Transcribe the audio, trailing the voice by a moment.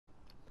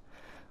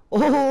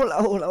Hola,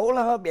 hola,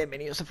 hola,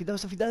 bienvenidos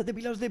aficionados, aficionadas,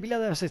 depilados,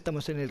 depiladas.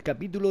 Estamos en el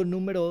capítulo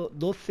número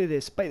 12 de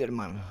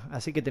Spider-Man.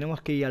 Así que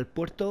tenemos que ir al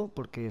puerto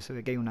porque se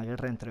ve que hay una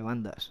guerra entre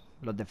bandas.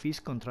 Los de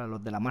Fisk contra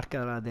los de la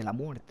Máscara de la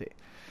Muerte.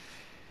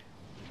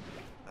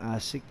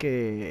 Así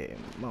que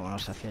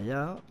vámonos hacia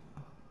allá.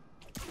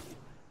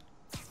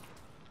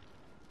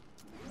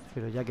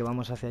 Pero ya que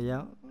vamos hacia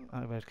allá, a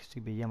ver si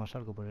pillamos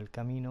algo por el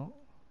camino.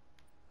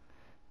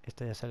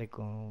 Esta ya sale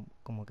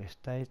como que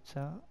está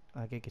hecha.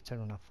 Aquí hay que echar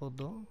una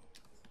foto.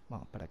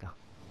 Vamos para acá.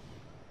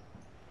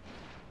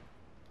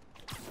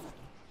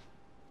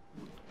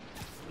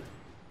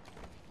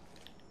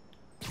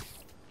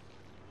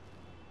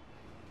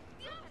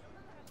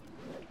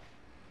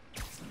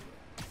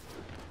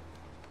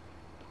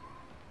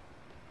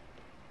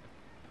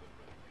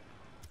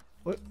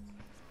 Uy.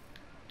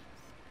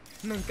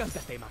 Me encanta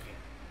esta imagen.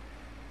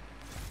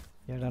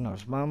 Y ahora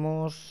nos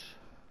vamos.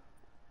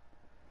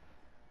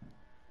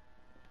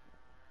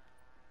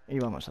 Y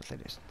vamos a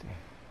hacer este.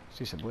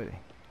 Si se puede.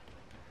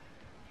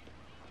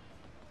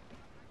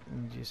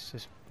 Y ese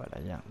es para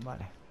allá,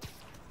 vale.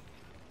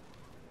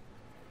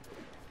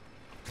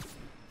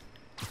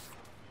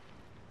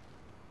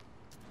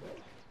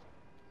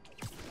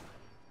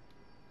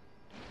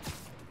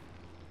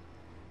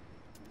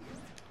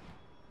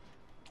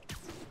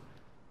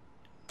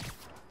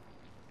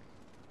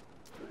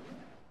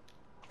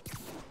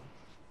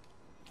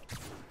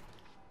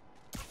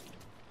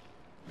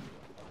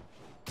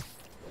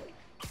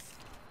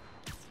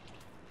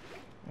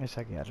 Es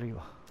aquí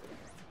arriba.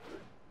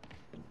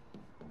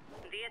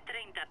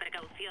 10:30,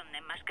 precaución.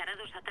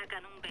 Enmascarados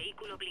atacan un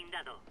vehículo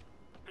blindado.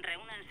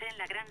 Reúnanse en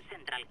la Gran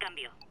Central.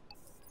 Cambio.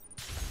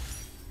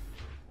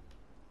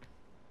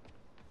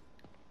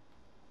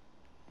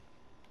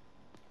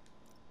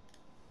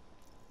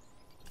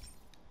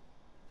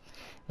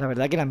 La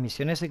verdad que las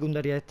misiones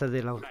secundarias estas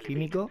del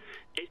alquímico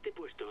Este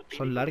puesto tiene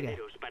son largas.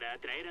 corderos para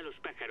atraer a los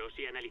pájaros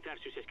y analizar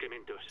sus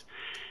excrementos.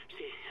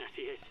 Sí,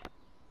 así es.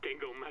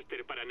 Tengo un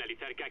máster para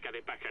analizar caca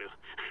de pájaro.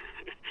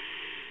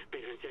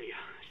 Pero en serio,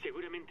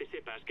 seguramente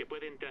sepas que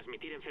pueden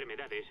transmitir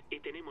enfermedades y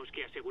tenemos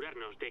que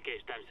asegurarnos de que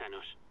están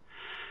sanos.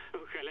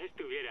 Ojalá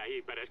estuviera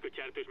ahí para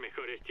escuchar tus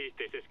mejores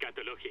chistes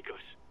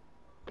escatológicos.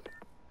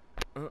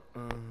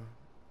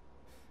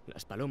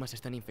 Las palomas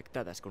están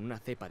infectadas con una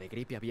cepa de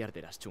gripe aviar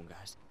de las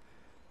chungas.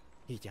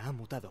 Y ya ha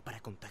mutado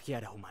para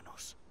contagiar a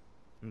humanos.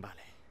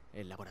 Vale,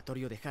 el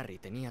laboratorio de Harry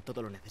tenía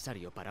todo lo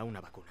necesario para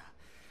una vacuna.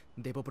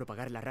 Debo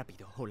propagarla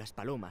rápido o las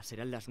palomas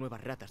serán las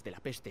nuevas ratas de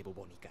la peste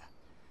bubónica.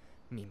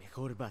 Mi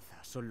mejor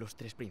baza son los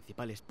 3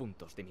 principales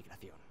puntos de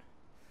migración.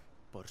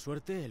 Por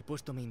suerte, el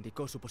puesto me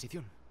indicó su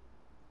posición.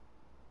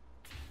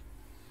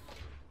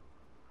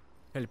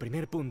 El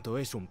primer punto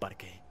es un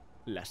parque.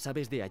 Las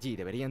aves de allí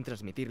deberían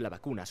transmitir la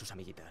vacuna a sus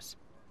amiguitas.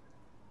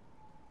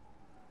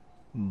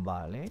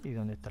 Vale, ¿y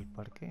dónde está el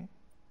parque?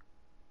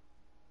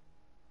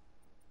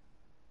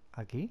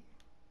 ¿Aquí?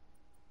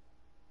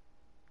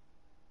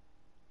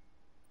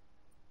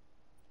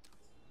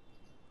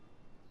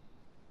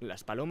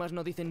 Las palomas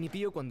no dicen ni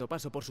pío cuando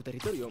paso por su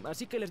territorio,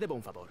 así que les debo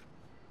un favor.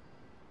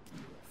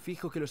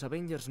 Fijo que los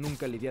Avengers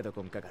nunca han lidiado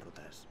con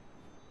cagarrutas.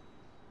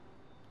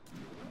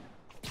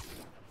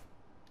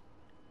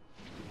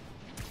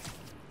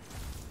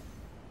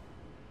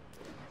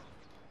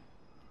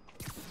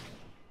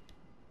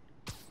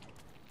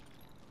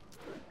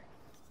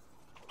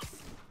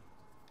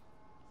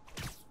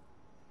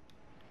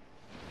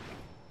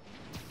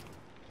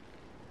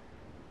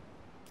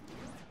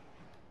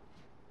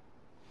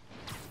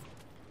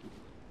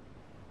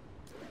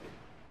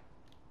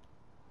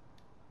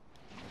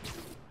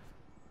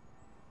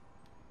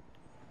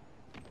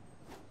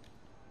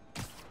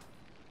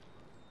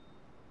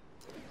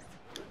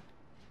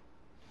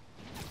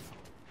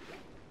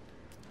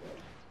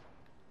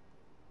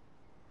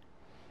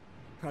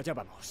 Allá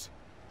vamos.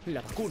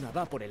 La vacuna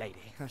va por el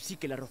aire, así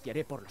que la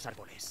rociaré por los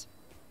árboles.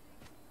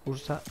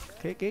 Usa...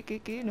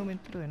 ¿Qué? No me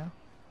entero de nada.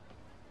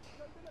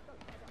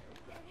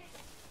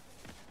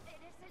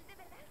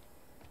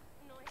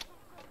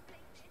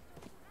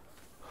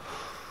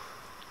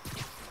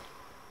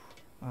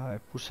 A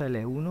ver, pulsa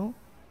L1.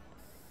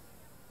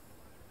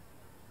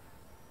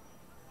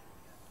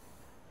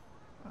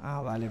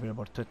 Ah, vale, pero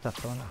por toda esta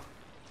zona.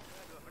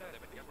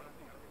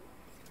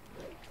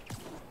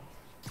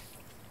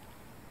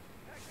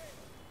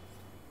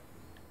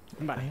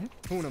 Vale,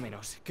 uno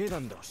menos.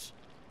 Quedan 2.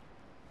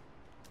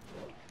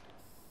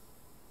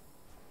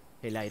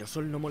 El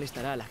aerosol no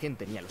molestará a la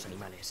gente ni a los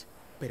animales,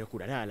 pero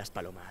curará a las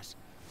palomas.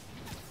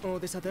 O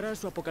desatará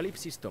su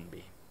apocalipsis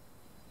zombie.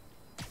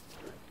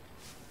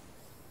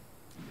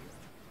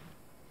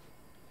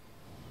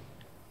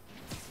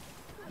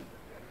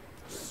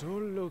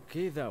 Solo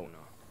queda 1.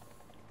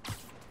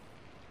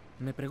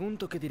 Me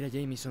pregunto qué dirá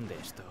Jameson de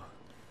esto.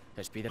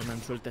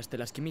 Spider-Man suelta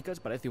estelas químicas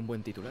parece un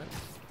buen titular.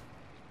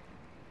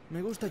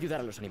 Me gusta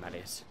ayudar a los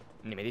animales.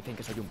 Ni me dicen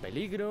que soy un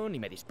peligro, ni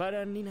me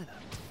disparan, ni nada.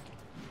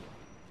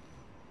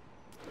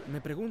 Me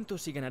pregunto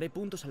si ganaré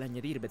puntos al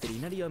añadir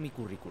veterinario a mi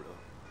currículo.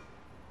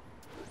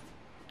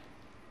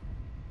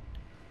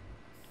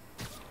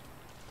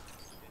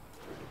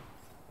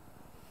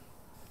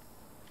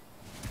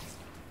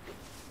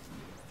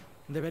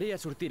 Debería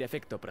surtir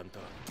efecto pronto.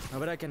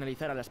 Habrá que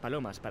analizar a las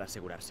palomas para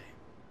asegurarse.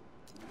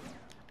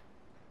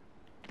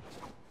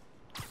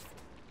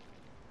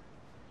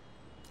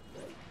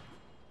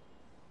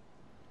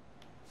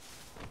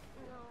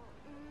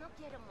 No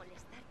quiero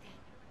molestarte.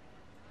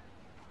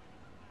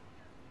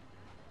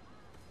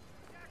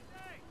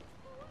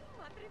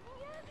 ¡Madre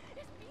mía!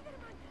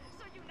 ¡Spiderman!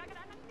 ¡Soy una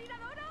gran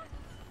admiradora!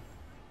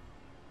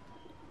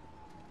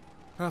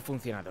 Ha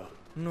funcionado.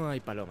 No hay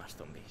palomas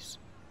zombies.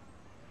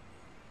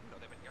 ¿No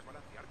deberías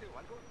balancearte o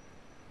algo?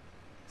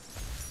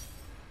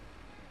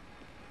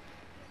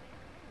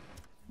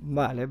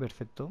 Vale,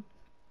 perfecto.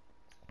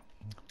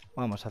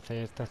 Vamos a hacer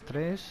estas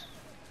 3.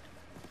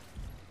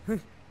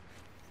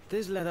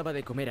 Tesla daba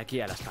de comer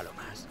aquí a las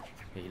palomas.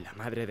 Y la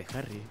madre de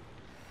Harry.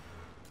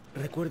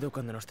 Recuerdo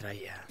cuando nos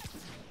traía.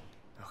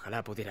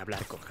 Ojalá pudiera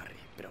hablar con Harry,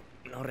 pero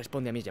no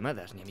responde a mis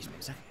llamadas ni a mis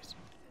mensajes.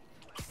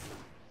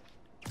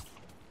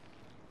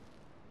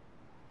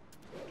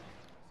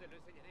 Se lo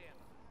enseñaré a...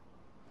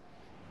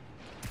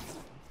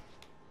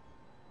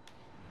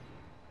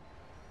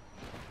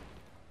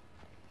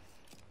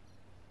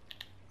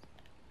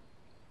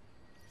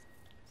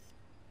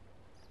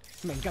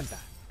 Me encanta.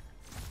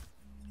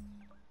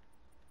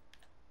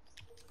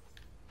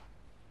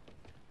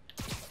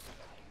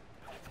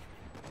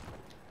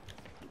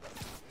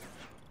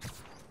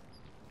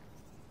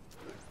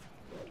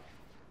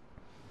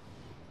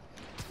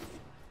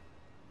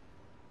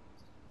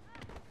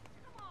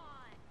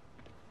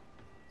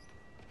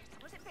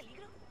 ¿Estamos en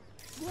peligro?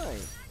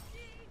 Guay.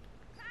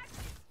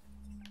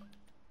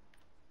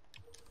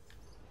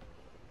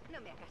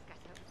 No me hagas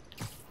caso.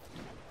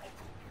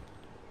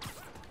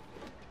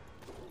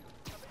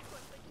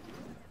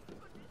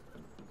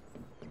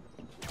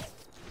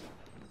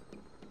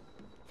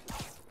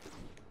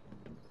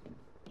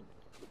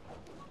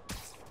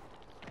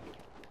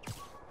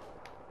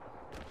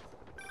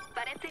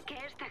 Parece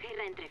que esta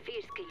guerra entre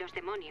Fisk y los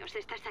demonios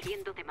está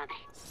saliendo de madre.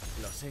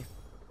 Lo sé.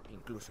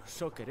 Incluso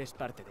Shocker es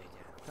parte de ella.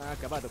 Ha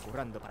acabado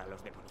currando para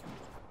los demonios.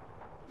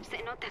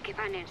 Se nota que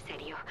van en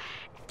serio.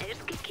 ¿Es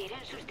que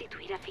quieren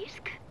sustituir a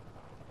Fisk?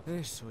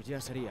 Eso ya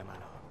sería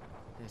malo.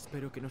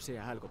 Espero que no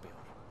sea algo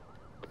peor.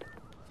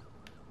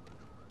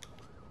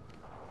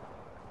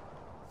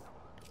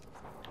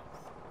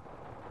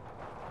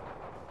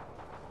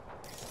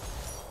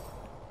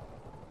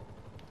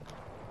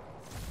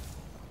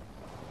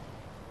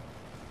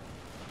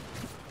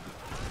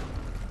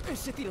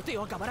 Ese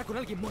tiroteo acabará con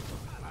alguien muerto.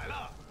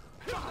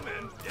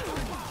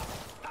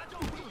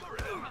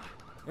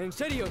 En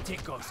serio,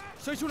 chicos,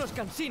 sois unos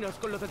cansinos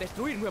con lo de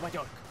destruir Nueva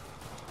York.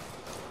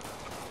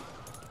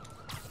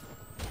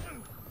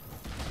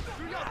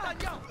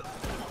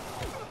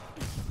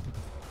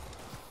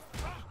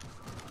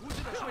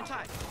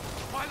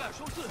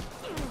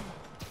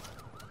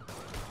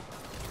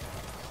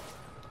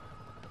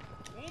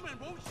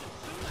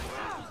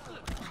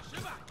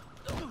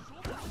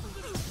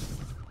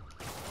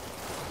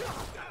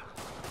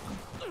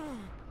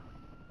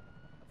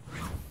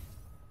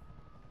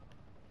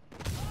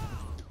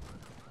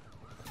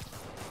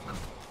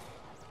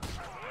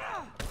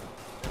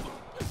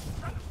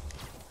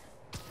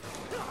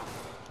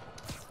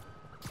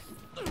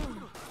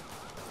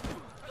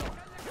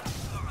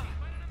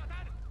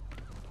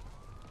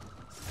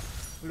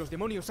 Los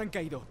demonios han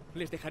caído.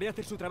 Les dejaré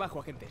hacer su trabajo,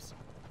 agentes.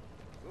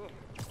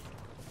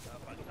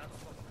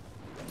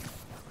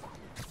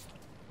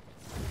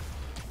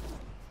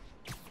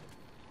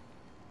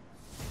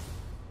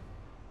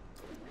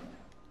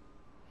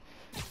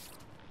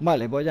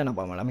 Vale, pues ya nos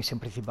vamos a la misión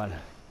principal.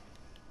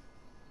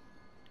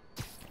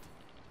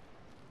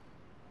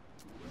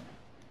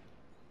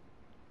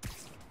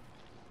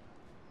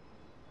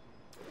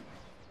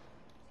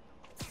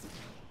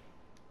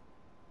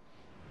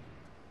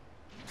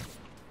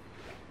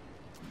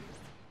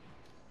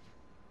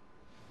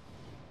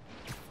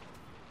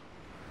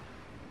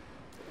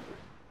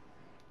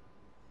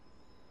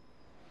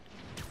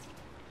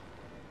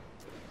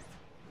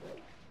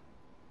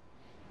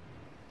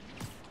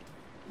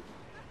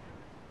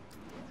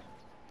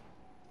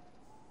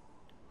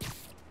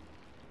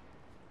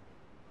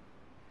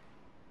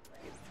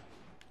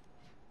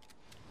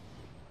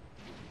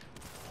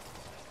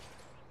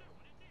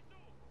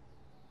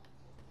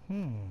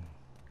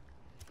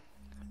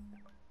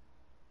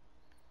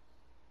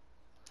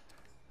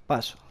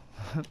 Paso.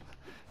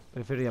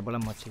 Prefiero ir a por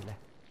las mochilas.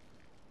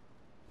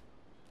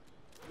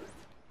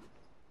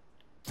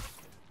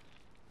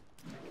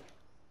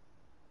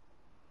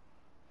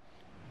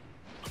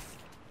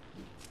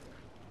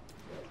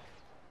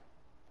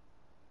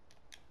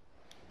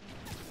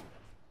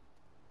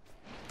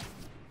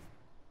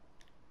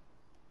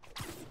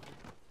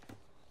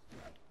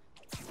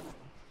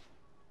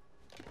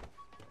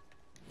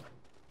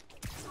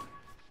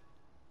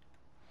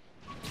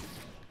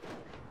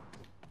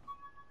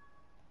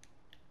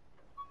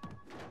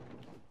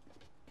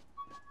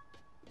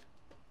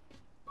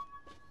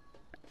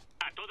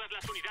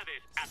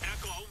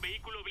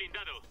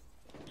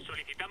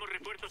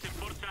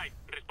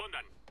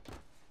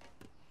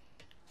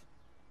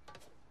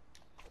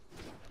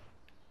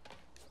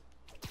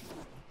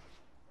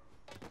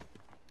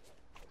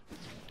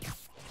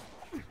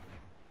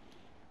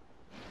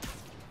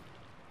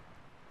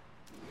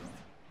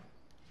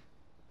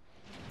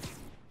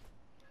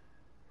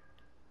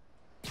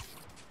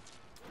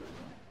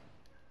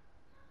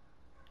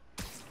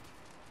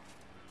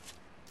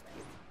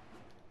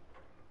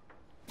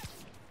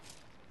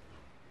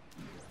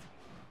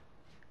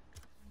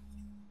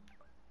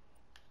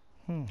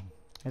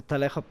 Está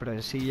lejos, pero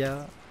en sí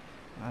ya...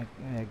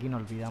 Aquí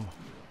nos olvidamos.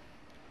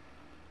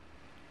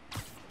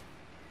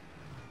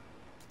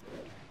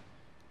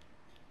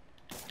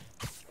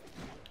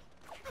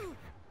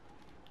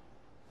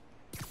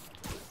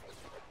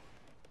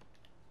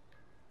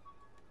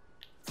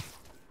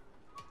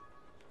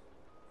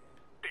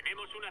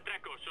 Tenemos un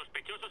atraco.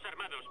 Sospechosos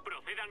armados.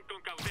 Procedan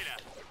con cautela.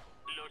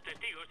 Los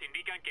testigos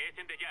indican que es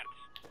en The Yards.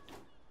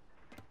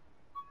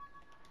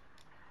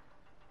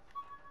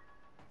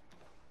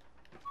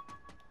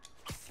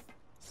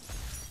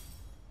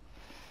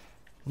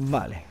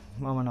 Vale,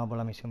 vámonos por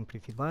la misión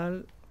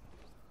principal.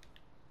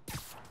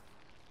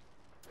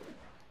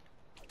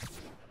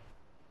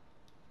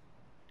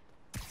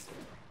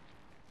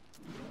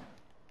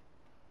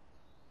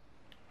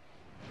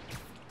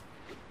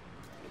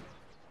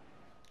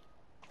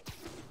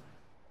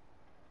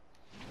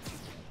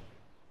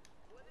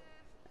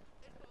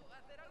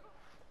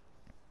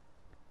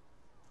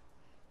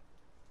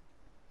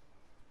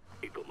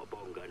 Y como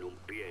pongan un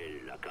pie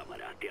en la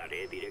cámara, te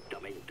haré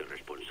directamente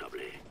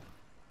responsable.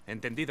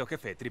 Entendido,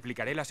 jefe.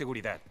 Triplicaré la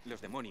seguridad.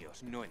 Los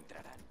demonios no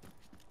entrarán.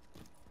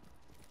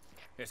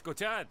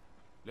 Escuchad.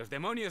 Los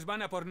demonios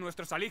van a por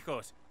nuestros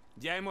alijos.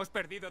 Ya hemos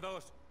perdido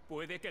 2.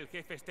 Puede que el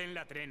jefe esté en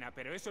la trena,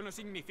 pero eso no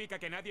significa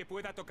que nadie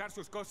pueda tocar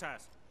sus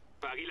cosas.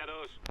 Águila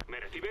 2, ¿me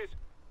recibes?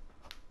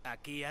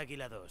 Aquí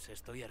Águila 2,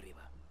 estoy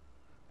arriba.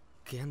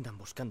 ¿Qué andan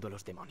buscando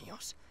los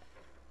demonios?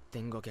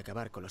 Tengo que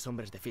acabar con los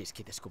hombres de Fisk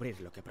y descubrir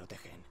lo que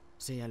protegen.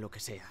 Sea lo que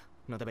sea,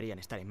 no deberían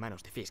estar en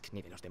manos de Fisk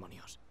ni de los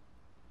demonios.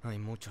 Hay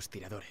muchos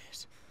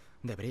tiradores.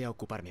 Debería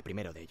ocuparme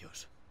primero de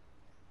ellos.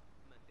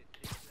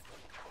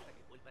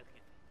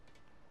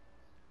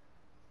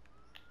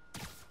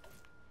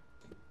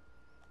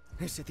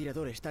 Ese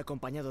tirador está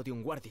acompañado de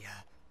un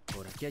guardia.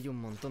 Por aquí hay un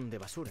montón de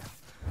basura.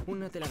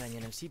 Una telaraña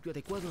en el sitio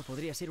adecuado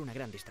podría ser una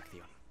gran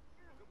distracción.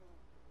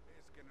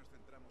 ¿Es que nos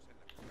centramos en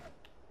la cosa?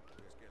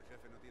 ¿Es que el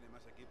jefe no tiene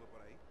más equipo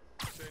por ahí?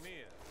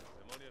 Tenía. Los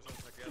demonios han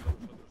saqueado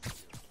los otros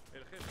sitios.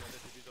 El jefe ha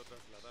decidido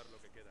trasladar lo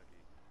que queda aquí.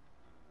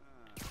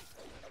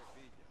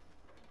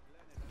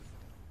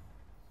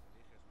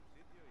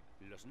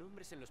 Los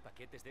nombres en los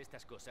paquetes de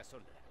estas cosas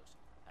son raros.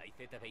 Hay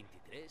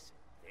Z23,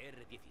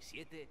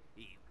 CR17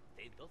 y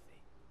C12.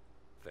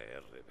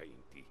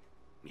 CR20.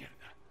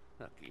 Mierda.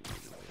 Aquí no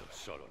hay números,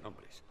 solo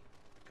nombres.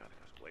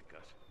 Cargas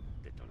huecas,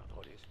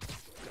 detonadores.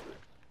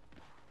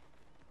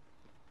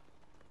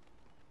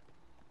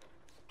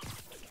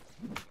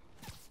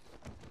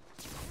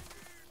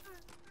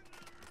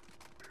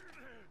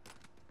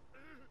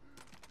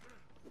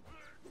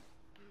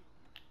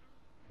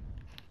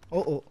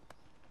 Oh.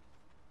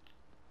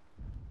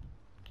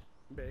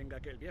 Venga,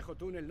 que el viejo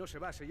túnel no se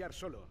va a sellar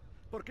solo.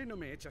 ¿Por qué no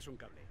me echas un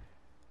cable?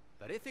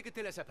 Parece que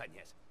te las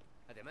apañas.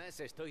 Además,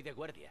 estoy de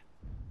guardia.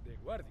 De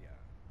guardia.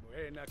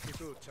 Buena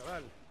actitud,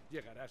 chaval.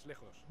 Llegarás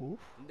lejos.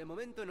 De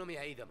momento no me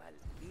ha ido mal.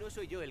 No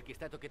soy yo el que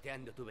está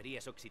toqueteando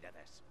tuberías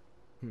oxidadas.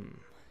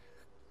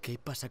 ¿Qué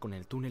pasa con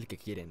el túnel que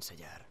quieren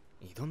sellar?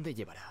 ¿Y dónde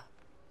llevará?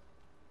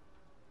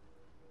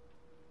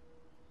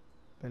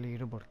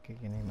 Peligro porque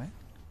 ¿quién hay más?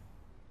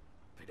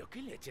 ¿Pero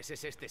qué leches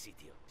es este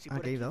sitio? Si ¿Ha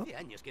por aquí caído? hace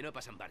años que no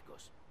pasan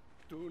barcos.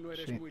 Tú no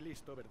eres Sí. muy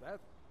listo, ¿verdad?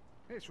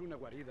 Es una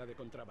guarida de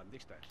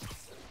contrabandistas.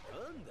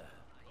 ¡Anda!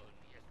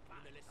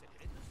 ¿Túneles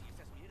secretos y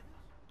esas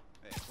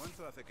mierdas?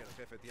 ¿Cuánto hace que el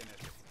jefe tiene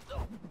este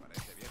sitio?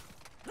 Parece viejo.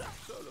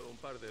 Solo un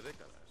par de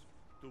décadas.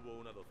 Tuvo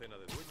una docena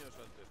de dueños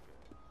antes que...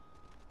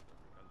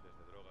 traficantes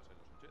de drogas en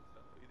los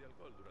 80 y de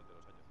alcohol durante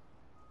los años.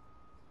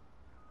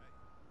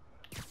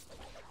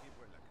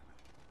 Equipo en la cama.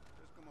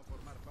 Es como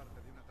formar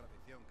parte de una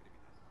tradición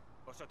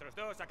criminal. Vosotros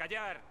 2, a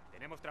callar.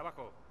 Tenemos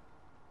trabajo.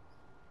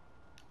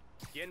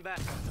 ¿Quién va?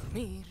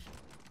 Dormir.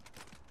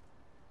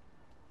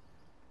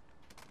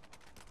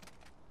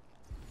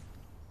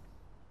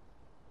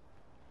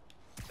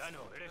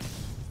 Dano, eres...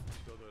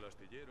 Todo el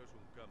astillero es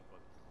un campo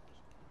de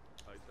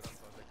fuegos. Hay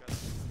trampas de cada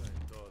manera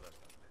en todas las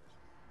redes.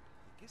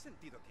 ¿Y qué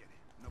sentido tiene?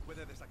 ¿No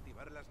puede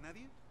desactivarlas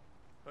nadie?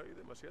 Hay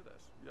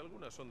demasiadas y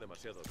algunas son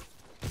demasiado...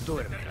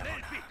 Duerme la ¡Cerraré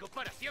el mona. pico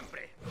para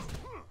siempre!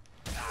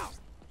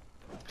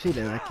 Sí,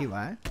 le da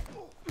esquiva, ¿eh?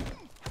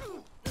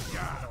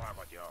 Ya lo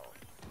hago yo.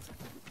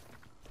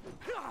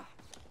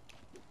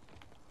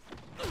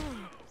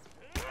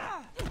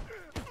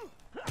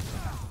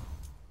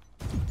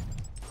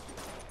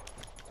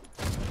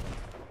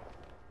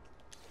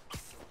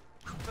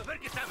 A ver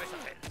qué sabes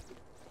hacer.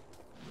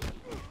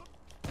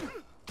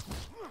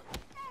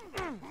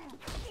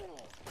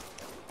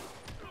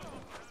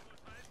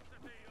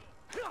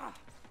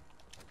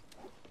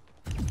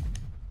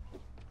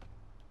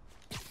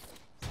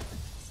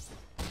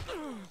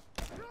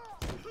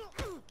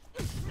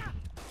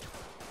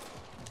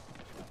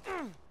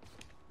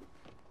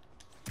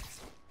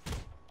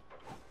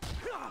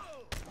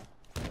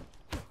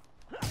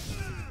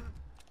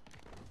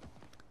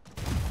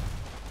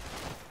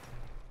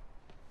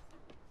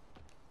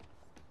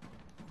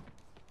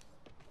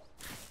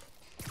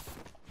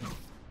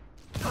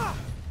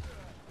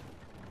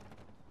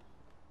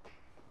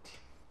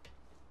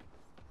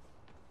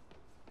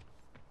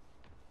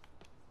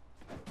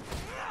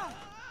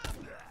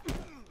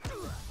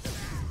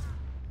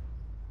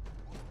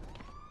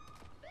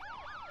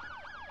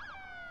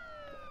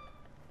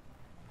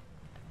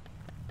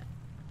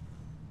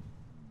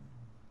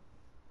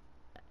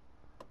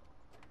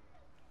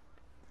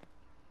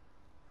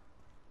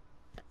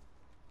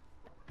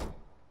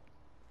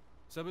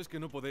 Sabes que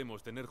no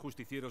podemos tener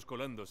justicieros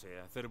colándose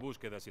a hacer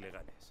búsquedas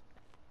ilegales.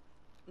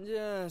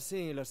 Ya,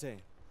 sí, lo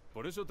sé.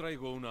 Por eso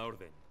traigo una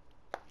orden.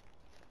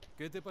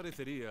 ¿Qué te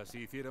parecería si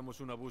hiciéramos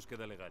una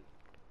búsqueda legal?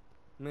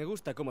 Me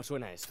gusta cómo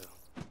suena eso.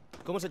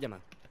 ¿Cómo se llama?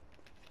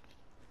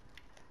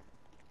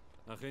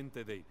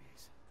 Agente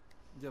Davis.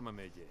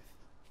 Llámame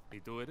Jeff.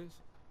 ¿Y tú eres?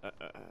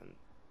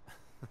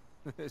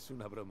 Es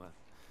una broma.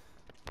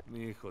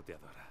 Mi hijo te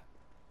adora.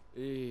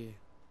 ¿Y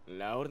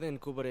la orden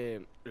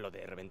cubre lo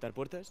de reventar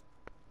puertas?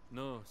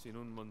 No, sin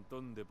un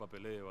montón de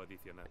papeleo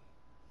adicional.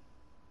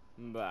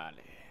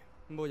 Vale.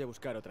 Voy a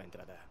buscar otra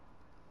entrada.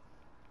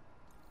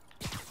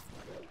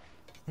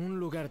 Un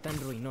lugar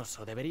tan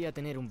ruinoso debería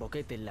tener un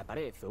boquete en la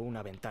pared o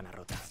una ventana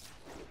rota.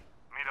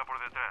 Mira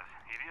por detrás.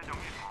 Iría yo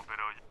mismo,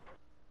 pero...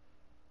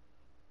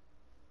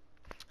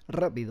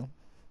 Rápido.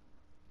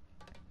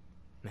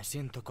 Me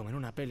siento como en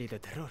una peli de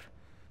terror.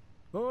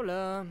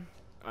 Hola.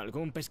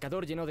 ¿Algún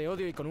pescador lleno de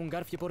odio y con un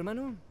garfio por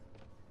mano?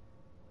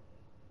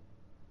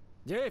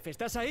 Jeff,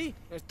 ¿estás ahí?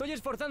 Estoy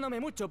esforzándome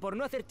mucho por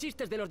no hacer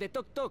chistes de los de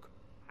Tok Tok.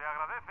 Se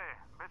agradece.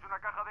 ¿Ves una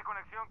caja de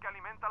conexión que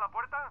alimenta la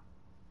puerta?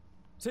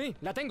 Sí,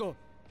 la tengo.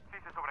 Si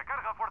se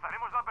sobrecarga,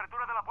 forzaremos la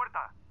apertura de la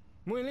puerta.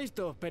 Muy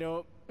listo,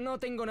 pero no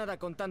tengo nada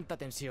con tanta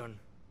tensión.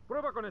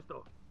 Prueba con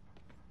esto.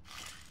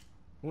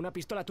 Una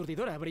pistola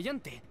aturdidora,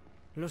 brillante.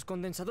 Los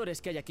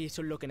condensadores que hay aquí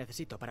son lo que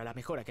necesito para la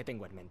mejora que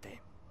tengo en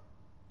mente.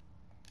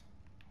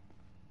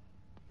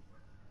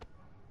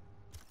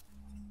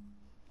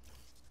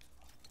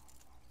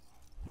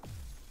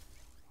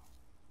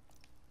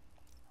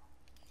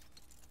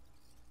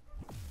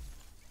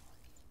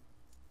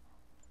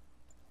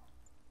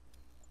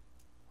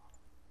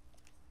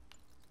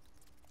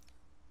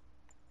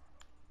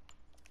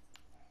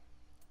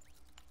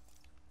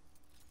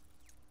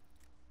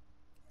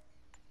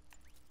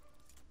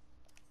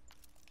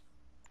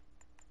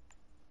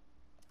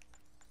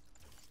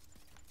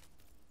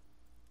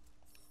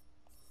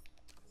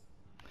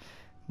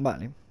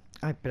 Vale.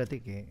 Ah,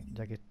 espérate que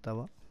ya que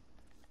estaba...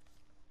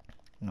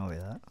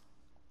 Novedad.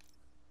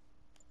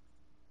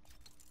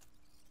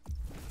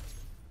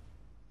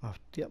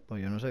 Hostia,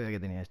 pues yo no sabía que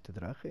tenía este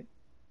traje.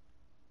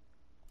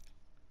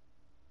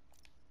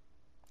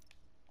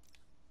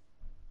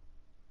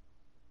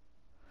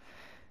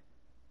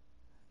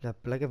 Las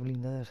placas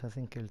blindadas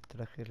hacen que el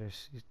traje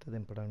resista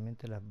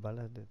temporalmente las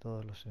balas de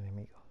todos los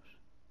enemigos.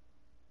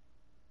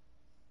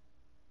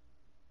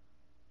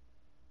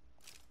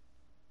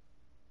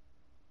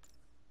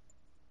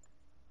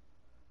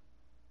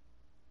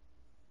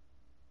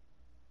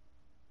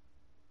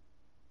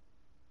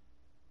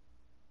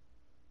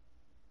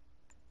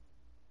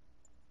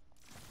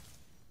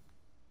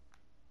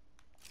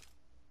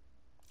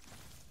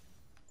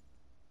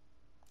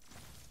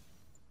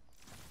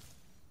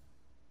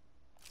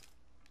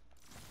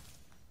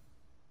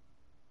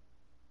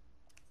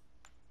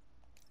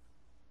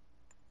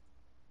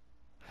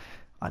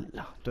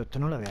 ¡Hala! Todo esto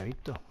no lo había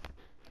visto.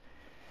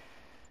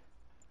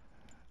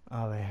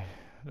 A ver,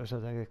 los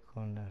ataques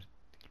con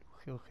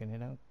artilugio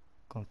generan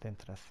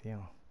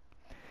concentración.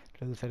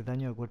 Reduce el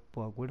daño de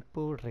a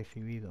cuerpo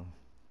recibido.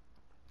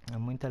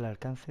 Aumenta el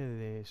alcance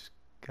de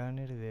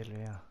escáner de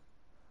RA.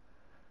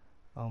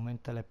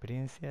 Aumenta la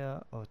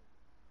experiencia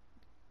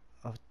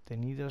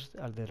obtenidos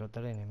al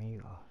derrotar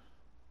enemigos.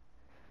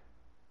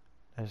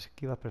 Las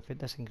esquivas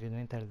perfectas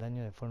incrementan el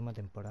daño de forma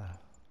temporal.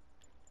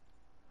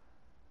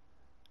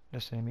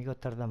 Los enemigos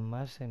tardan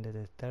más en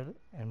detectar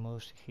el modo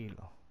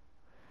sigilo.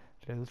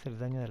 Reduce el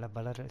daño de las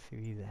balas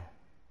recibidas.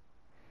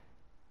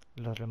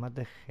 Los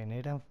remates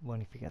generan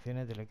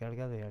bonificaciones de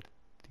recarga de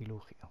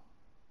artilugio.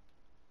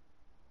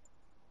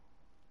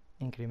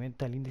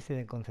 Incrementa el índice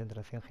de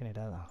concentración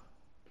generada.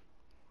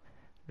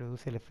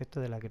 Reduce el efecto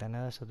de las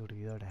granadas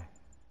aturdidoras.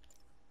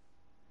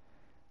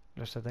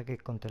 Los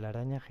ataques con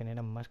telaraña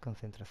generan más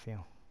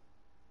concentración.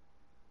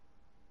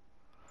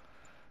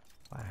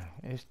 Vale,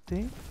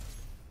 este...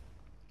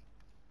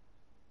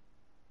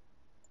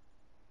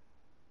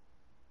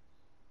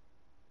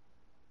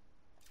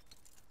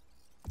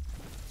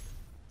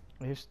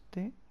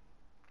 Este...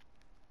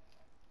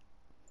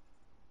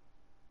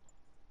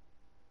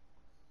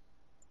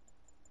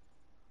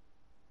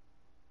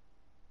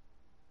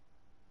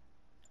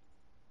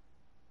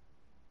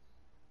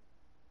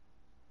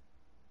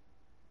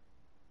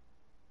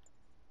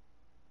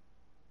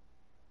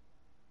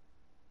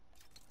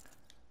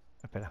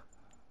 Espera.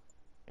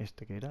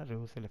 Este que era,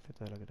 reduce el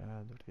efecto de la granada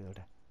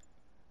aturdidora.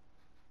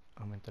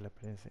 Aumenta la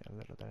experiencia al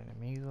derrotar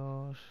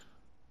enemigos.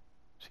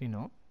 ¿Sí,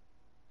 no?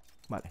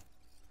 Vale.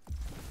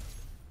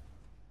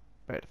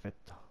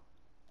 Perfecto.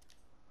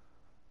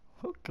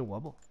 ¡Qué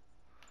guapo!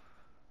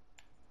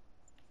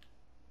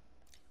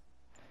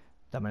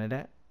 De esta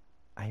manera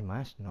hay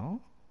más,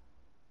 ¿no?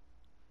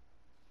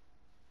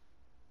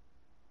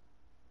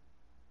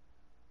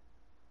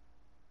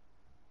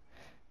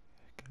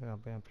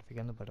 Campea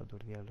amplificando para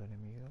aturdir a los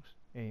enemigos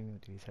e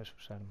inutilizar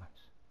sus armas.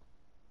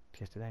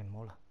 Que este también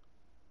mola.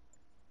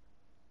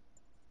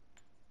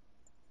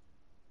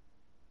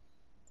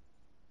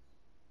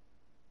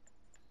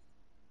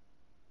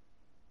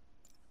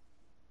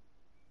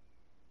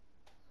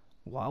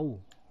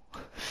 ¡Wow!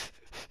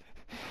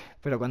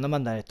 Pero cuando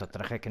mandan estos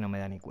trajes que no me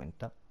da ni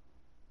cuenta.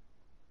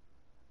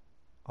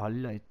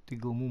 ¡Hala! Este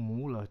como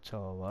mula,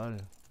 chaval.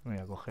 Me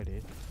voy a coger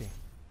este.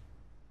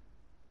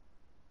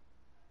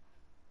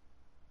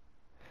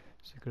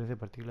 Se crece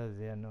partículas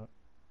de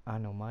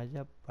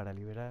anomalla para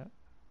liberar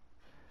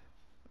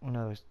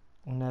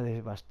una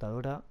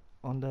devastadora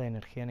onda de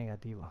energía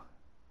negativa.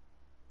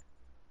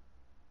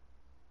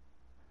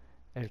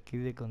 El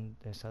kit de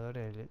condensador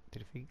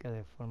electrifica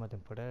de forma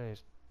temporal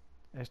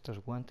estos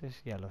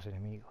guantes y a los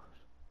enemigos.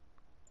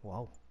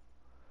 Wow.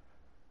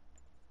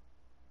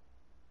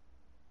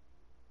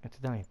 Este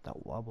también está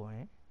guapo,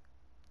 ¿eh?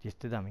 Y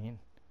este también.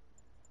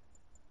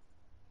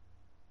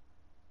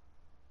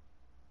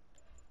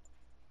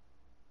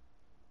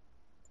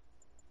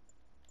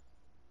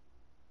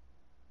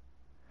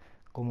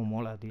 Como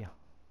mola, tío.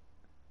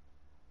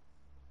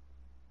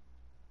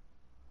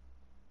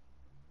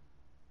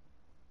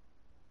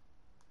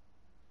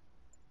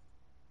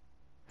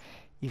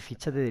 Y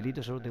fichas de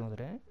delito solo tengo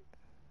 3.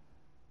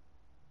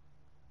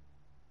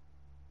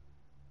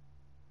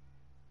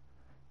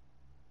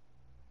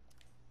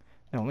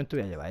 De momento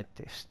voy a llevar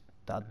este.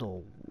 Está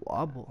todo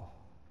guapo.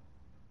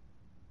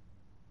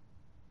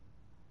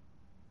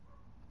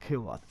 Qué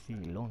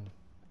vacilón.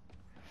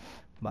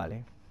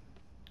 Vale.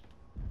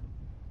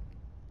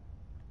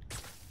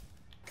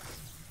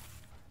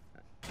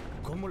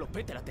 ¿Cómo lo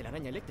peta la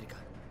telaraña eléctrica?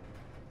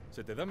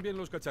 Se te dan bien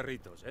los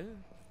cacharritos, ¿eh?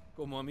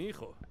 Como a mi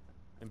hijo.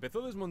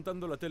 Empezó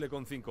desmontando la tele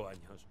con 5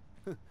 años.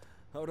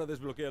 Ahora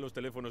desbloquea los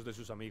teléfonos de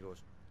sus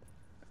amigos.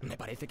 Me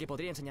parece que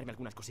podría enseñarme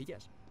algunas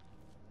cosillas.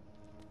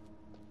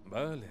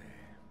 Vale.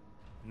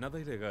 Nada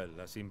ilegal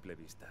a simple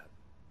vista.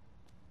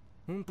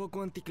 Un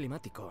poco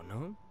anticlimático,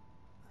 ¿no?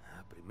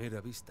 A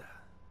primera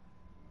vista.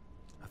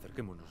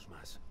 Acerquémonos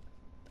más.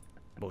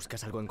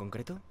 ¿Buscas algo en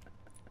concreto?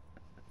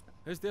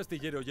 Este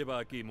astillero lleva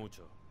aquí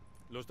mucho.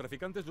 Los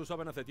traficantes lo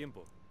usaban hace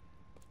tiempo.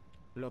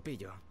 Lo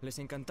pillo. Les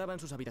encantaban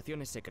sus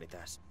habitaciones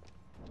secretas.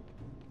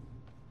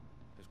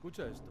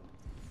 Escucha esto.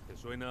 ¿Te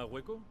suena a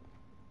hueco?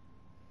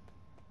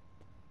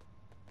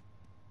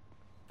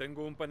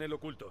 Tengo un panel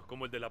oculto,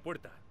 como el de la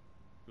puerta.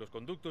 Los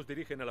conductos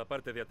dirigen a la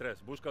parte de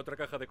atrás. Busca otra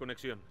caja de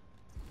conexión.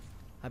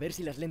 A ver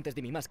si las lentes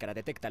de mi máscara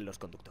detectan los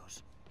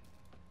conductos.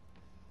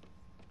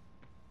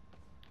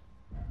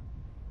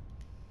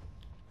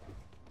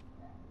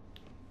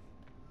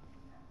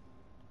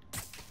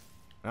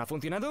 ¿Ha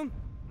funcionado?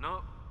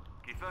 No,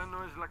 quizá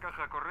no es la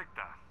caja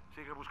correcta.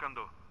 Sigue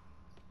buscando.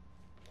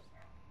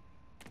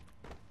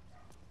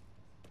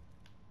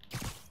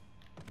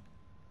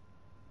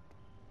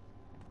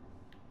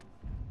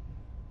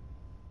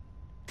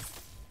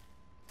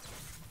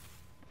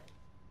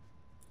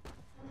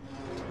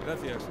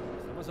 Gracias.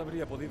 Jamás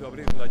habría podido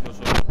abrirla yo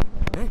solo.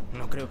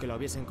 No creo que lo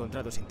hubiese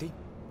encontrado sin ti.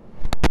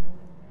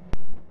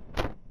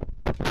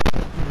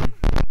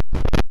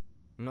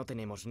 No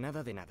tenemos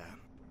nada de nada.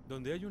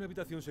 Donde hay una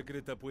habitación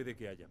secreta puede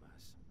que haya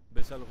más.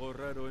 ¿Ves algo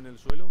raro en el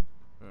suelo?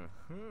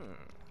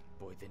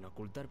 Pueden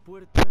ocultar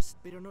puertas,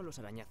 pero no los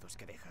arañazos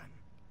que dejan.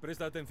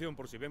 Presta atención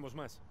por si vemos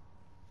más.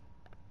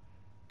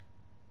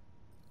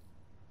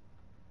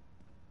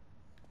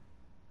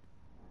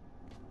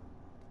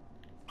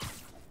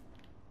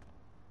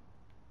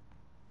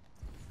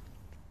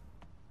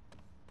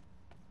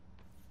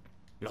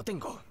 Lo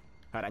tengo.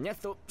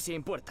 Arañazo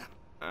sin puerta.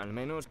 Al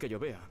menos que yo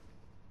vea.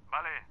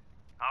 Vale,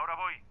 ahora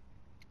voy.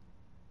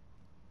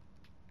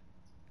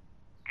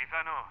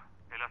 Quizá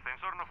no. El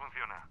ascensor no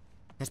funciona.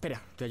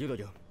 Espera, te ayudo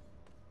yo.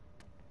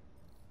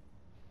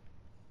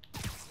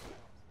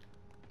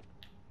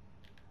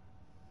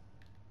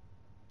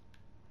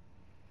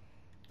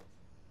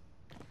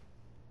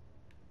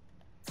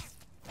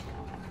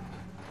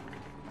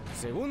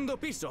 Segundo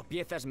piso.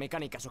 Piezas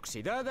mecánicas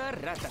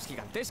oxidadas, ratas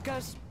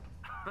gigantescas.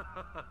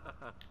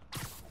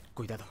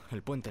 Cuidado,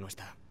 el puente no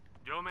está.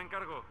 Yo me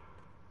encargo.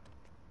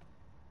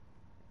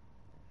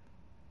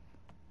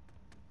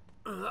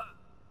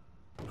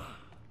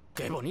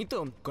 ¡Qué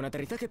bonito! Con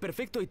aterrizaje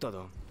perfecto y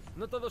todo.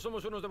 No todos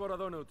somos unos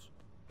devoradonuts.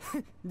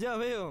 Ya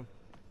veo.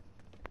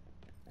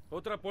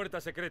 Otra puerta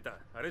secreta.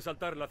 Haré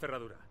saltar la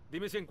cerradura.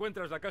 Dime si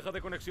encuentras la caja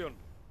de conexión.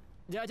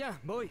 Ya,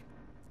 voy.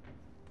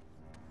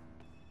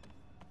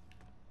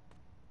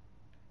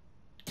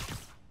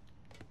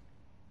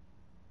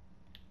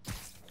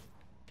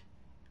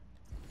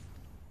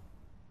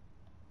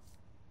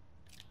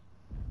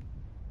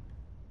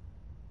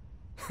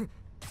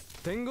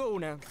 Tengo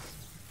una.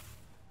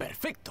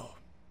 ¡Perfecto!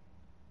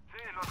 Sí,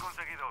 lo has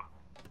conseguido.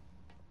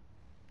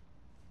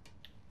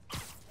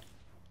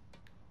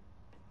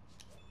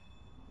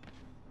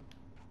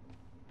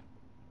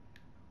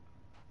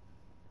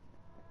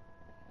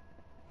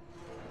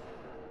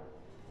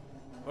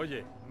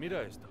 Oye,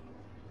 mira esto.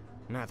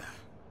 Nada.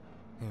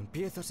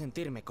 Empiezo a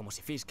sentirme como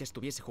si Fisk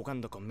estuviese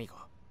jugando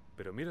conmigo.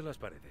 Pero mira las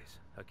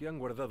paredes. Aquí han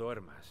guardado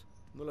armas.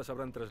 No las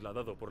habrán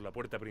trasladado por la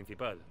puerta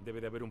principal.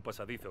 Debe de haber un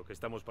pasadizo que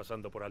estamos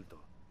pasando por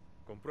alto.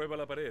 Comprueba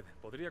la pared.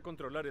 Podría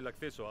controlar el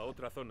acceso a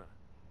otra zona.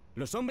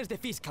 Los hombres de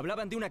Fisk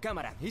hablaban de una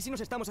cámara. ¿Y si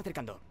nos estamos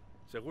acercando?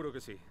 Seguro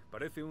que sí.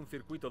 Parece un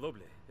circuito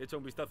doble. Echa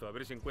un vistazo a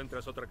ver si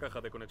encuentras otra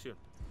caja de conexión.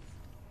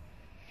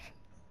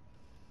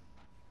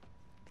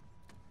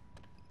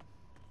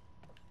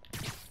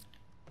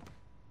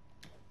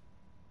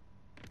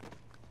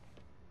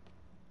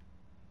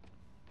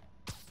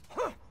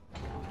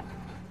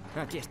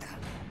 Aquí está.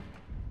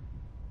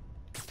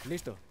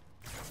 Listo.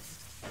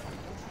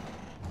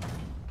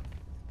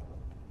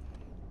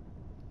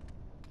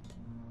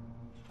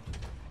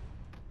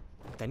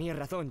 Tenías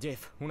razón,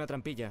 Jeff. Una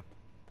trampilla.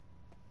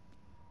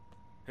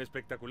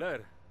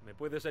 Espectacular. ¿Me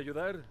puedes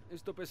ayudar?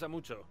 Esto pesa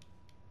mucho.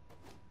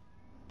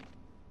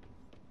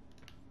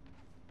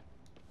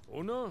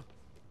 1,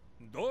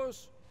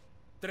 2,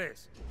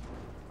 3.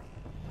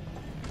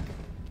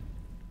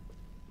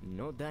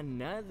 No da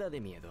nada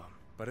de miedo.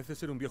 Parece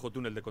ser un viejo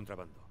túnel de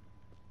contrabando.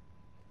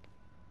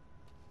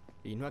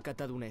 Y no ha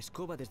catado una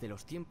escoba desde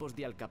los tiempos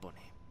de Al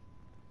Capone.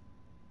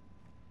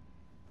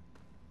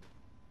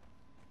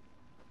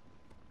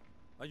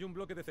 Hay un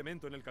bloque de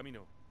cemento en el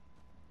camino.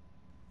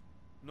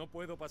 No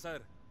puedo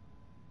pasar.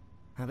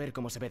 A ver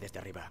cómo se ve desde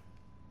arriba.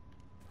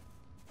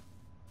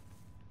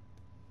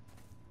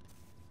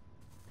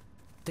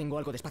 Tengo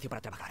algo de espacio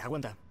para trabajar.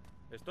 Aguanta.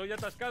 Estoy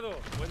atascado.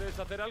 ¿Puedes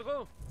hacer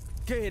algo?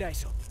 ¿Qué era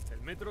eso?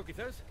 ¿El metro,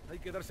 quizás? Hay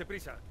que darse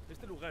prisa.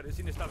 Este lugar es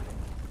inestable.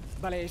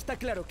 Vale, está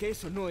claro que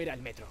eso no era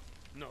el metro.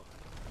 No.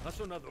 Ha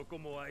sonado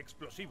como a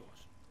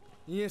explosivos.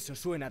 Y eso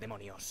suena a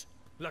demonios.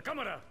 ¡La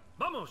cámara!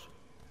 ¡Vamos!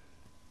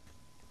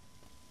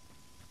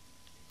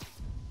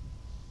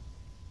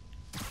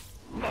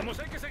 ¡Vamos,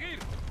 hay que seguir!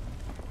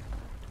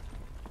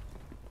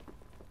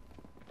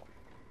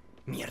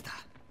 ¡Mierda!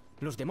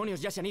 Los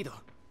demonios ya se han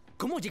ido.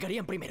 ¿Cómo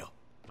llegarían primero?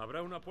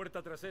 Habrá una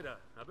puerta trasera.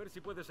 A ver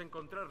si puedes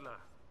encontrarla.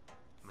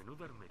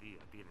 Menuda armería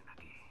tienen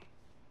aquí.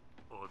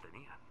 O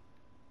tenían.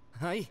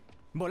 Ahí.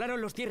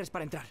 Volaron los cierres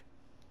para entrar.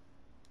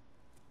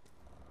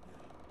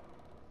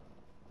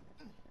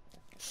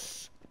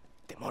 Shh,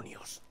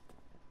 demonios.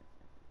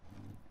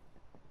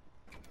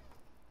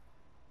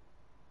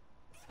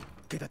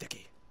 Quédate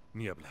aquí.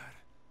 Ni hablar.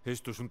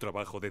 Esto es un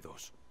trabajo de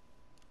dos.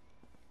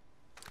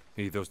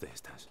 Y dos de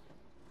estas.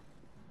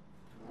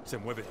 Se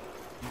mueven.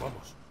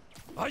 Vamos.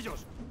 ¡A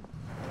ellos!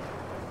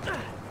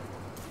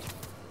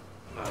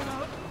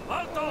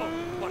 ¡Alto!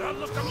 ¡Parad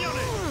los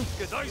camiones!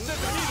 ¡Quedáis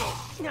detenidos!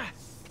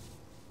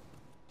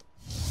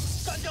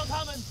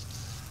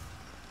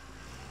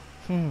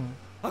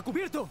 ¡A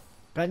cubierto!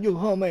 Can you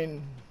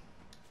home?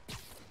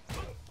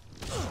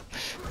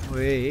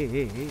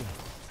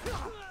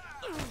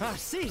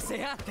 ¡Así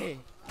se hace!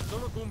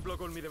 Solo cumplo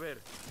con mi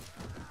deber.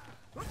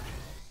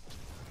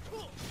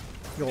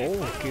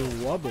 ¡Oh, qué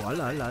guapo!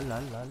 ¡Hala, hala, hala,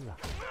 hala!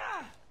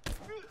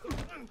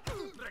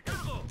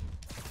 ¡Recargo!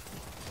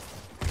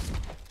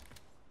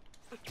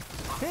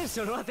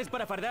 ¡Eso lo haces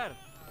para fardar!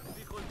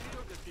 Dijo el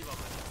tío que esquiva mal.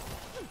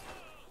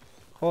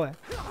 Joder.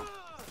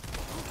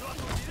 ¡Lo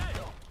aturdiré!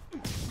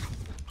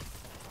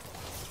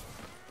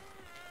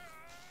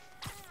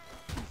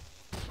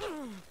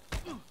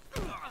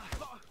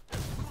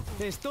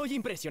 Estoy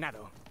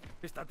impresionado.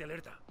 Estate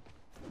alerta.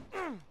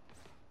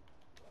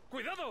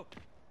 ¡Cuidado!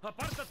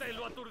 ¡Apártate!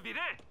 ¡Lo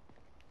aturdiré!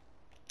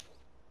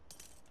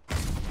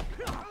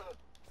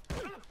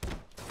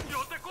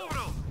 ¡Yo te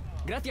cubro!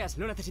 Gracias,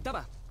 lo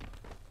necesitaba.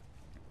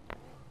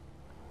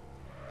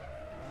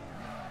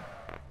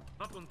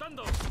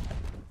 ¡Apuntando!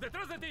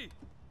 ¡Detrás de ti!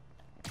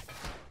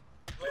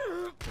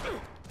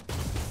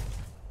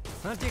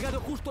 Has llegado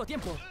justo a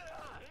tiempo.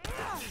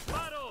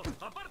 ¡Disparo!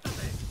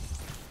 ¡Apártate!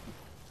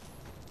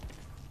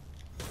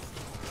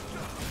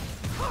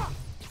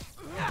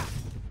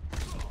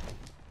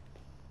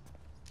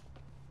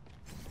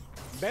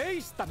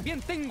 ¿Veis?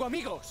 También tengo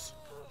amigos.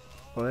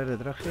 Poder de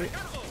traje.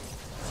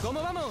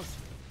 ¿Cómo vamos?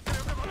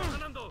 ¡Creo que vamos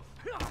ganando!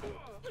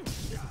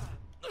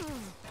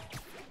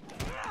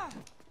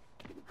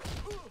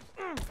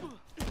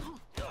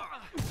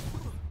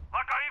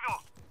 ¡Ha caído!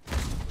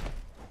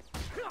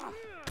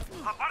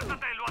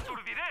 ¡Apártate! ¡Lo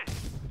aturdiré!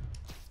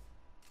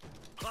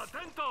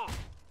 ¡Atento!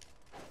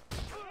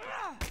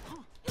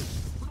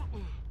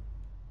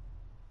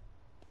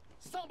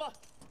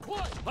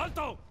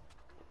 ¡Alto!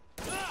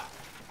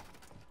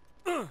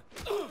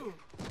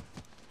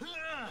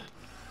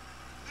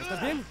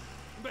 ¿Estás bien?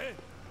 ¡Ve!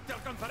 ¡Te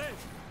alcanzaré!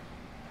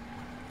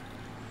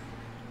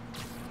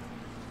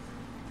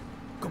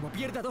 Como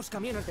pierda 2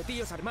 camiones de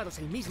tíos armados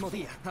el mismo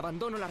día,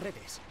 abandono las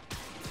redes.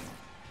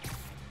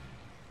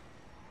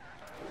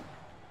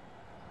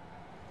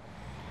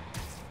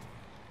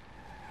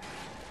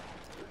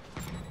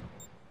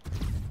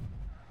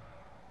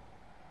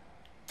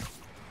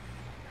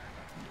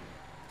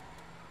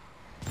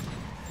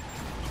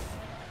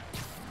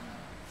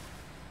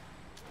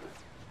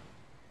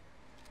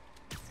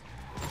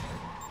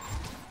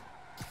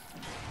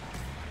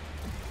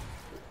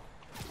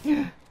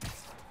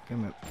 ¿Qué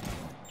me...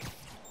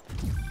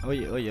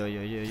 Oye.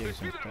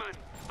 ¡Spiderman!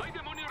 ¡Hay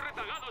demonios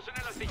retagados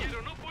en el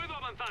astillero! ¡No puedo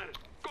avanzar!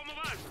 ¿Cómo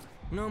vas?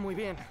 No, muy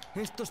bien.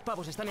 Estos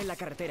pavos están en la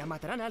carretera.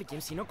 Matarán a alguien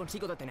si no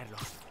consigo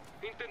detenerlos.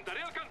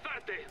 Intentaré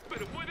alcanzarte,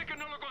 pero puede que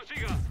no lo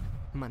consiga.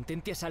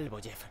 Mantente a salvo,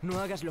 Jeff. No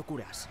hagas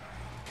locuras.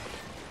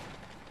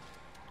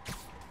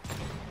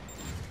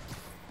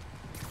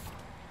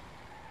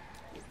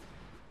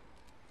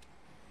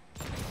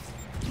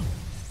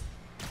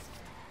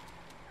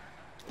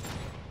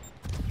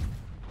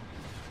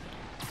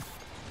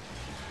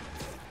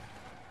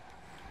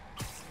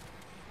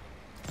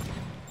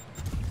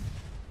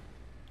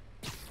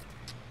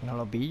 No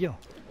lo pillo.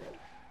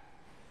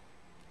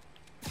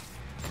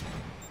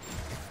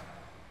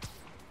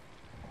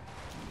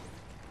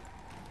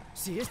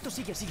 Si esto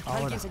sigue así,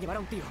 Ahora. alguien se llevará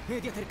a un tío.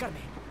 He de acercarme.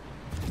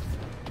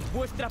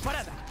 ¡Vuestra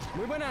parada!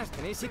 Muy buenas,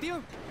 ¿tenéis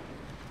sitio?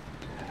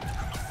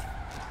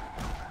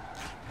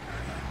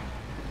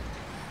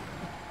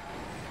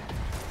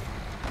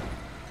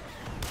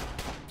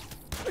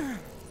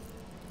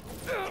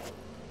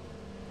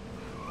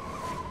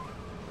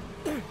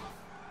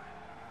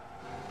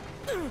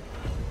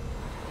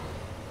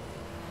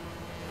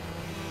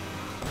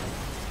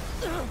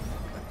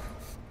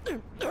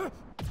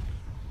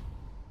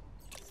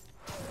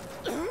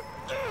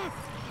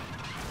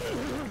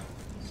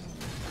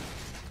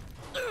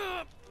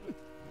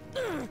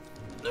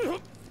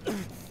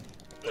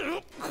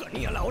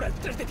 Genial, ahora el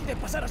 3 decide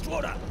pasar a su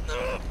hora.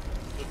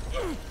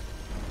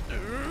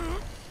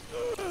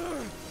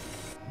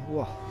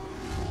 Wow.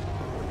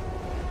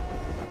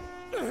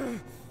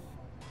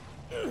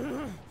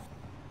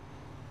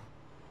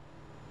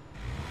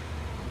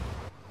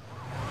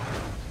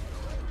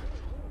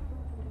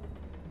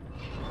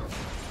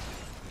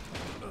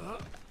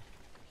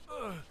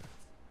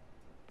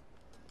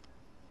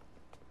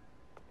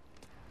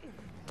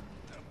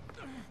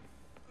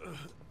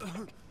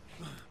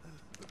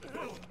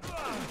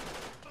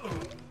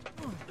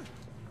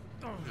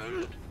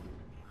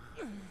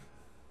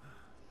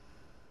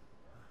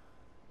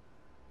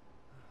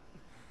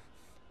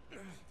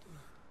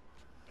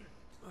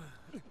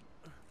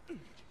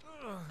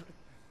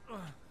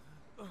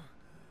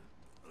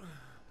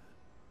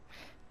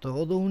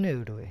 Todo un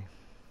héroe.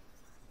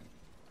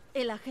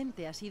 El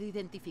agente ha sido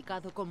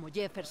identificado como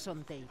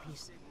Jefferson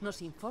Davis.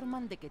 Nos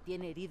informan de que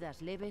tiene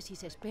heridas leves y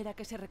se espera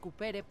que se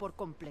recupere por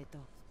completo.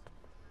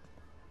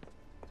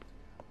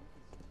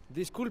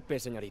 Disculpe,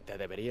 señorita,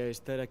 ¿debería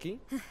estar aquí?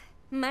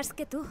 Más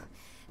que tú.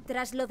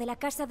 Tras lo de la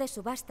casa de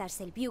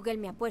subastas, el Bugle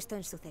me ha puesto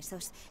en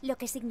sucesos, lo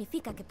que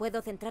significa que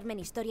puedo centrarme en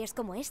historias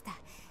como esta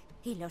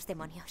y los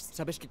demonios.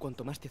 Sabes que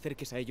cuanto más te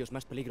acerques a ellos,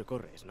 más peligro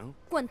corres, ¿no?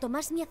 Cuanto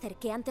más me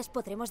acerque, antes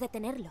podremos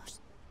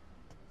detenerlos.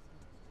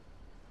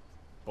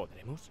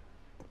 ¿Podremos?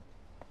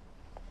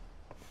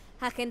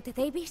 Agente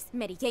Davis,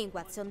 Mary Jane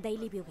Watson,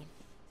 Daily Bugle.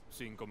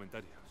 Sin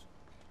comentarios.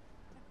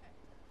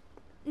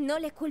 No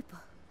le culpo.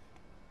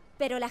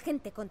 Pero la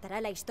gente contará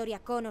la historia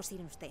con o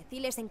sin usted, y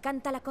les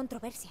encanta la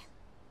controversia.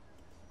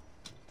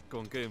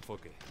 ¿Con qué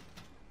enfoque?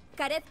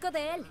 Carezco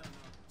de él.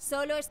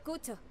 Solo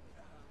escucho.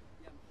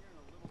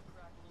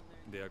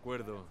 De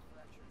acuerdo.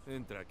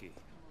 Entra aquí.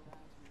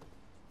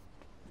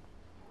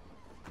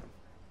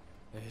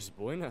 Es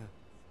buena.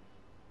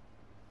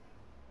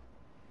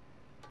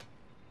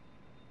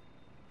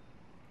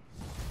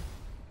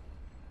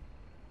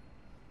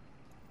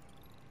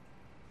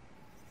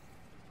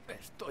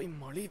 Estoy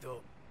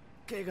molido.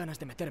 Qué ganas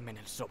de meterme en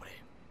el sobre.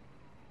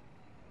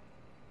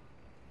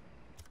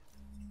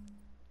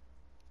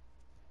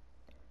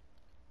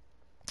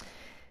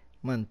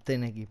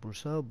 Mantén aquí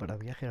pulsado para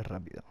viaje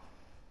rápido.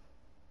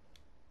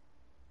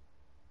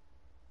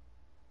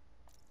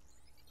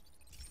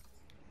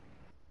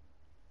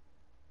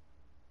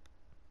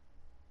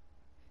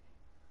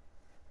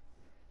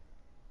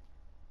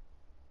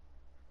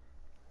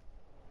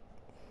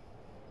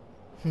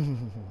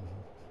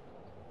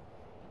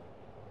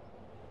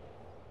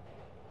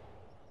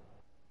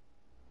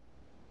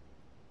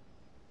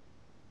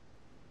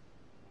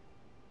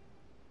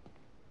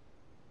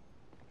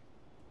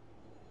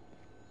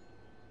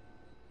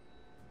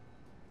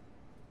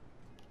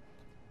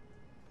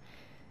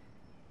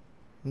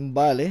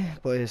 Vale,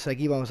 pues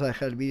aquí vamos a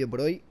dejar el vídeo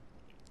por hoy.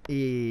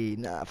 Y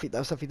nada,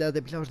 afitados, afitadas,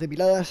 depilados,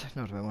 depiladas.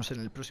 Nos vemos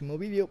en el próximo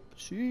vídeo.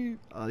 Sí,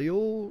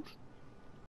 adiós.